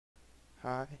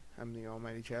Hi, I'm the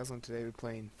Almighty Chaslin. Today we're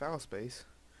playing Fowl Space.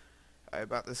 I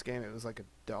bought this game, it was like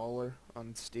 $1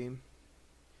 on Steam.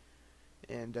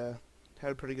 And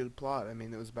had a pretty good plot. I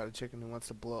mean, it was about a chicken who wants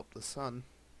to blow up the sun.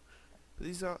 But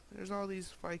there's all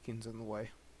these Vikings in the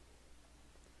way.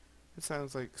 It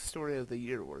sounds like story of the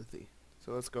year worthy.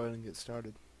 So let's go ahead and get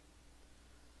started.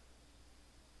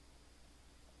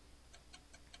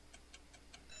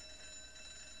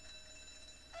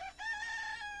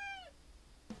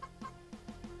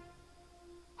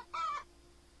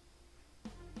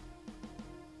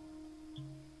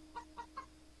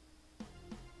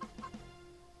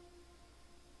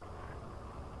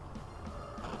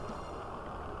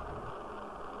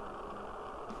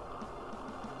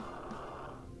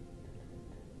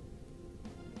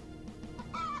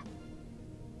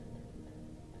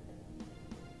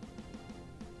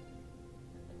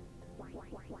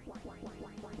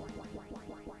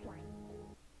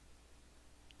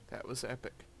 That was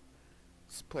epic.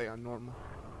 Let's play on normal.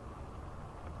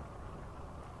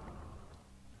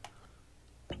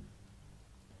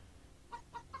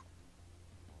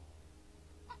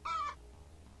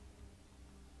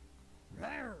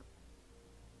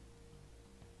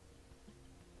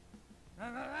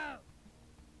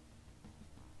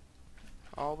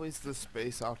 Always the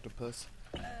space octopus.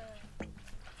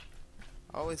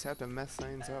 Always have to mess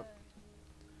things up.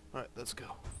 Alright, let's go.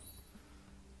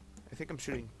 I think I'm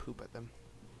shooting poop at them.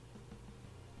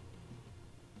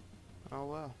 Oh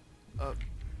well. Up.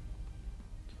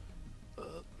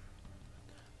 Up.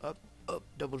 Up. Up.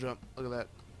 Double jump. Look at that.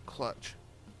 Clutch.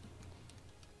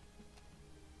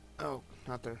 Oh,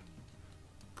 not there.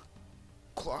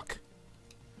 Clock.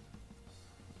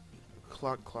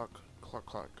 Clock, clock, clock,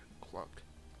 clock, clock.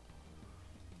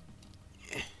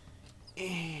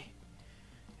 Yeah,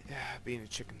 being a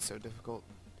chicken's so difficult.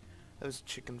 I was a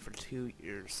chicken for 2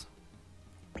 years.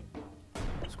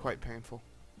 It's quite painful.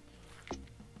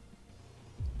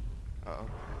 Uh-oh.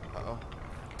 Uh-oh.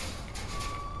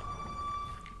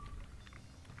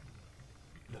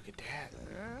 Look at that.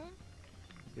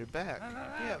 You're back.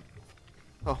 Yeah.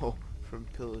 Oh, from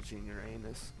pillaging your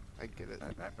anus. I get it.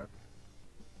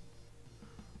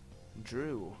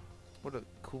 Drew. What a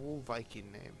cool Viking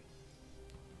name.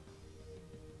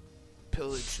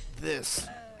 Pillage this.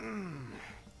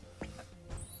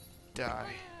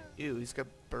 Die. Ew, he's got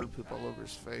bird poop all over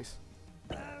his face.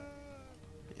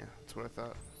 Yeah, that's what I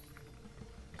thought.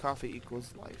 Coffee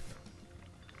equals life.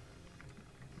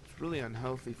 It's really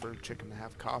unhealthy for a chicken to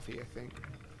have coffee, I think.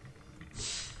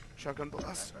 Shotgun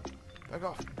blast. Back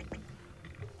off.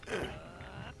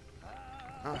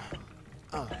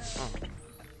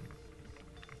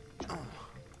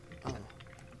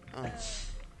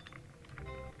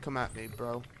 Come at me,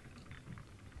 bro.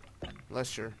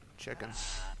 Unless you're chicken.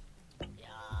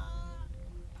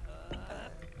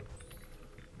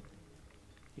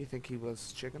 You think he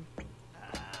was chicken?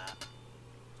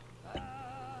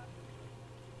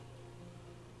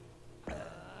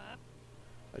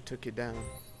 I took you down.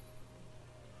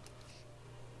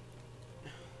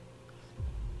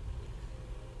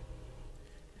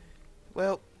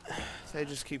 Well, they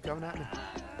just keep coming at me.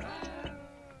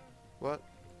 What?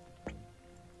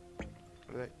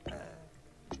 Are they?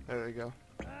 There we go.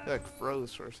 They like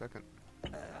froze for a second.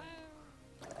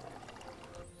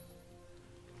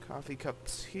 Coffee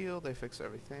cups heal, they fix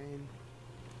everything.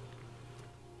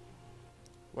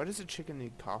 Why does a chicken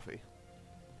need coffee?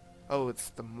 Oh, it's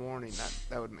the morning.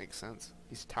 That would make sense.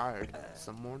 He's tired. It's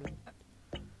the morning.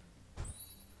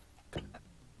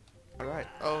 Alright.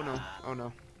 Oh no. Oh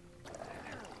no.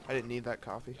 I didn't need that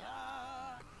coffee.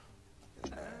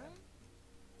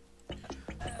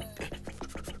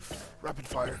 Rapid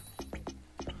fire.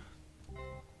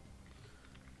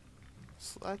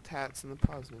 Select hats in the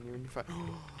pause menu when you find.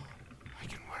 I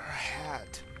can wear a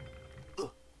hat.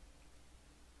 Ugh.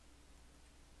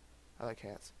 I like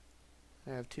hats.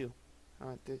 I have two.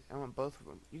 I want both of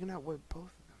them. You can not wear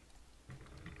both of them.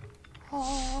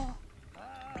 Oh.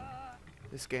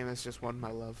 This game has just won my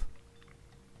love.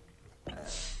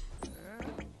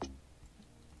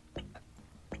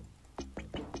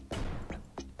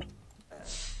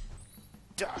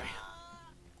 Die.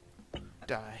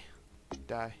 Die.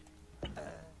 Die.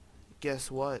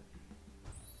 Guess what?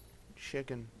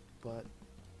 Chicken butt.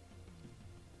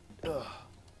 Ugh.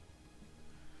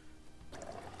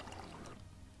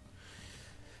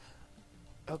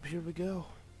 Up here we go.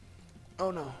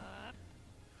 Oh no.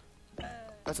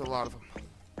 That's a lot of them.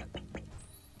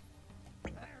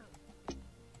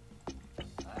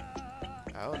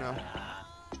 Oh no.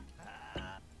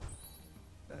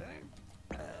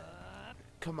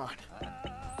 Come on.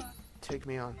 Take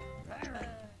me on.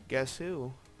 Guess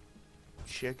who?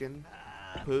 Chicken.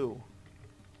 Poo.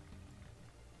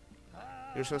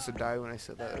 You're supposed to die when I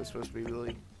said that. It was supposed to be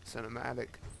really cinematic.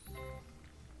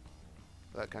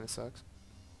 That kind of sucks.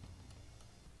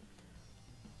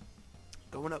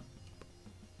 Going up.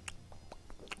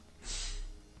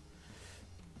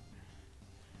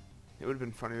 It would have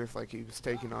been funnier if like he was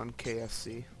taking on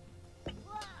KFC.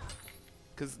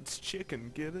 Cause it's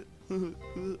chicken, get it?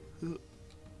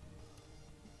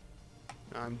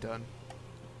 I'm done.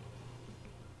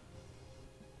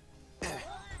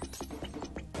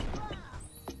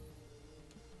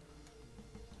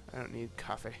 I don't need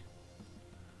coffee.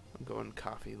 I'm going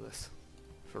coffeeless.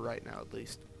 For right now, at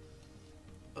least.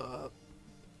 I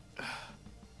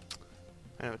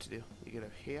know what to do. You get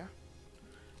up here.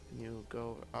 And you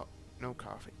go... Oh, no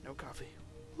coffee. No coffee.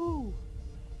 Woo!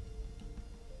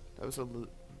 That was a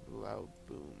loud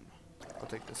boom. I'll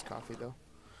take this coffee, though.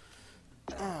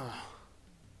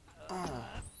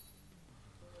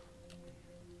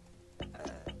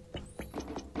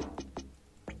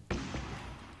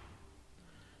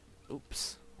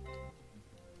 Oops.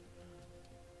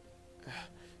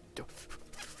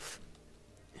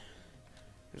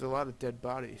 There's a lot of dead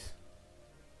bodies.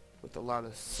 With a lot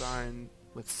of signs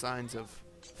of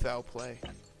foul play.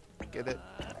 Get it?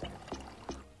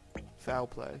 Foul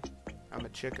play. I'm a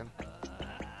chicken.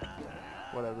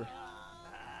 Whatever.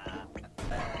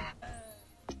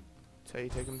 That's how you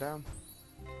take him down.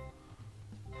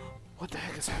 What the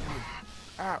heck is happening?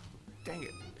 Ah, dang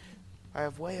it. I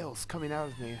have whales coming out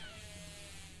of me.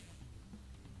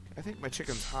 I think my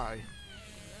chicken's high.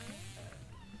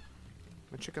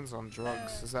 My chicken's on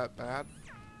drugs. Is that bad?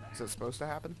 Is that supposed to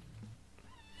happen?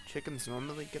 Chickens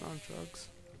normally get on drugs?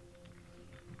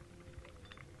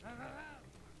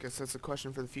 Guess that's a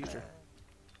question for the future.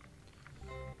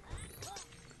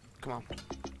 Come on.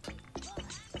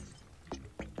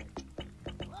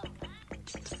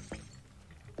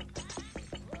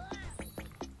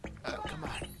 Come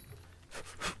on.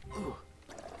 Ooh.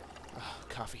 Oh,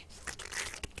 coffee.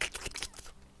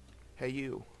 Hey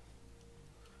you.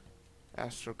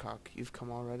 Astrocock, you've come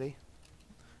already?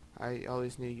 I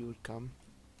always knew you would come.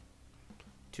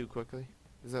 Too quickly?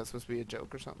 Is that supposed to be a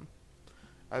joke or something?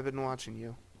 I've been watching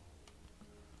you.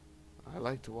 I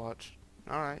like to watch.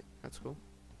 Alright, that's cool.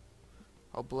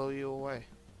 I'll blow you away.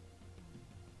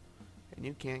 And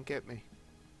you can't get me.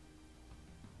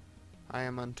 I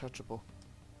am untouchable.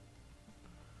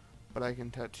 But I can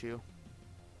touch you.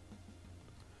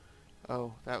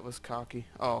 Oh, that was cocky.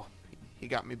 Oh, he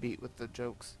got me beat with the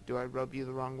jokes. Do I rub you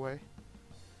the wrong way?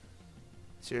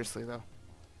 Seriously though.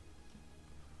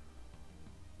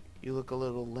 You look a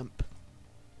little limp.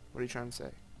 What are you trying to say?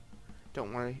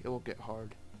 Don't worry, it will get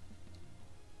hard.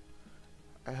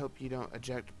 I hope you don't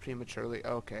eject prematurely.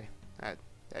 Okay,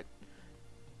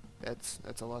 that's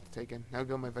a lot to take in. Now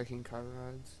go, my Viking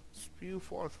comrades. Spew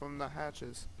forth from the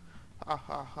hatches. Ha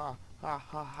ha ha ha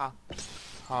ha ha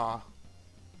ha.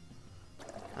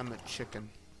 I'm a chicken.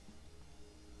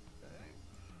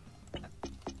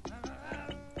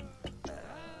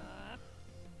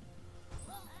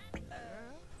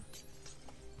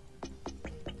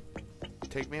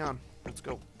 Take me on. Let's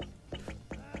go.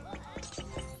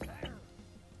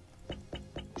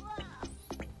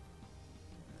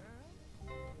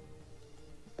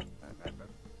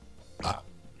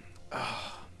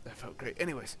 That felt great.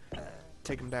 Anyways,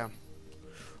 take him down.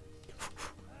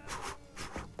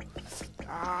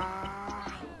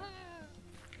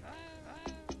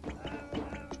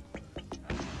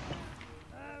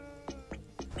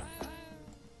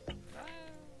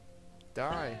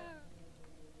 Die.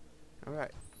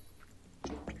 Alright.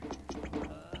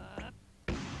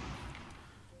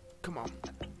 Come on.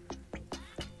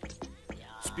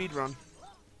 Speed run.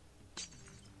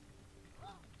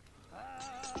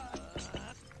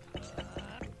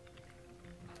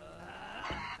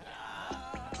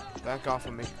 Back off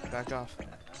of me. Back off.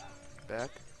 Back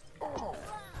off.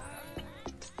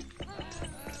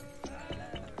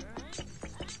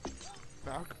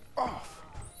 Back off.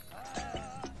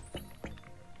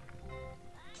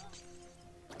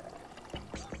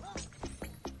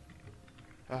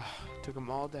 Took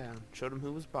them all down. Showed them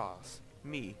who was boss.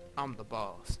 Me. I'm the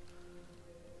boss.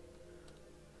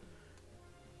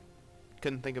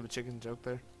 Couldn't think of a chicken joke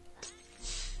there.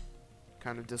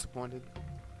 Kind of disappointed.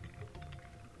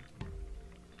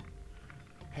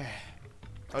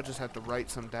 I'll just have to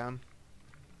write some down.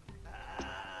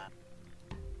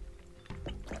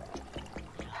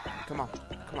 Come on.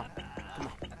 Come on. Come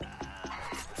on.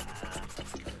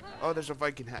 Oh, there's a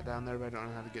Viking hat down there, but I don't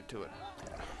know how to get to it.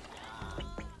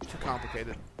 Too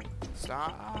complicated.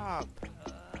 Stop!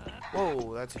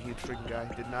 Whoa, that's a huge freaking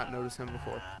guy. Did not notice him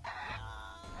before.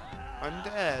 I'm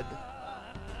dead.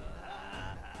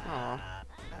 Aw.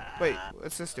 Wait,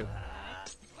 what's this do?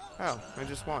 Oh, I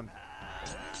just won.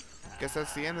 Guess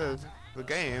that's the end of the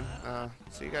game.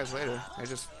 See you guys later. I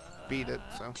just beat it,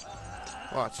 so.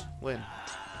 Watch. Win.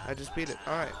 I just beat it.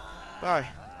 Alright. Bye.